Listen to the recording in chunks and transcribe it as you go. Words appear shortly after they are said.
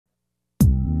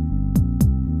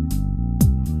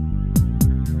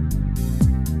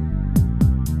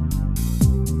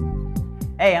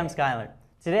Hey, I'm Skylar.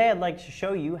 Today I'd like to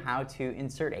show you how to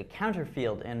insert a counter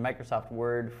field in Microsoft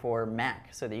Word for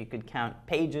Mac so that you could count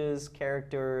pages,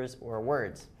 characters, or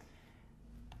words.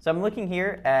 So I'm looking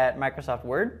here at Microsoft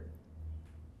Word.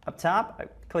 Up top, I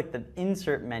click the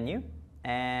Insert menu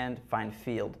and find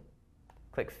Field.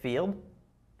 Click Field,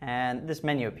 and this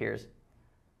menu appears.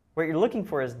 What you're looking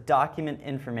for is document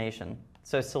information.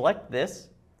 So select this,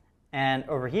 and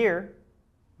over here,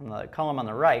 on the column on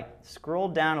the right, scroll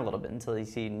down a little bit until you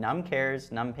see num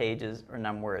chars, num pages, or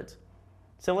num words.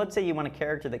 So let's say you want a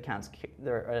character that counts,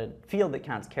 or a field that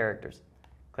counts characters.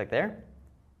 Click there,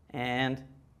 and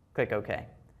click OK.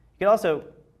 You can also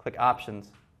click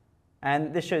Options,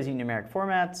 and this shows you numeric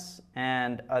formats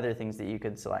and other things that you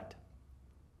could select.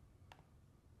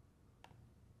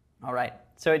 All right,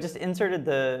 so I just inserted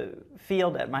the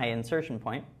field at my insertion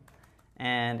point,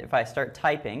 and if I start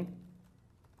typing,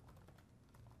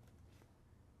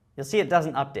 you'll see it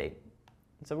doesn't update.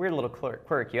 It's a weird little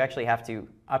quirk. You actually have to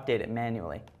update it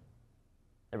manually.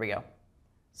 There we go.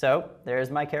 So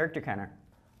there's my character counter.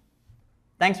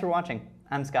 Thanks for watching.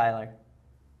 I'm Skylar.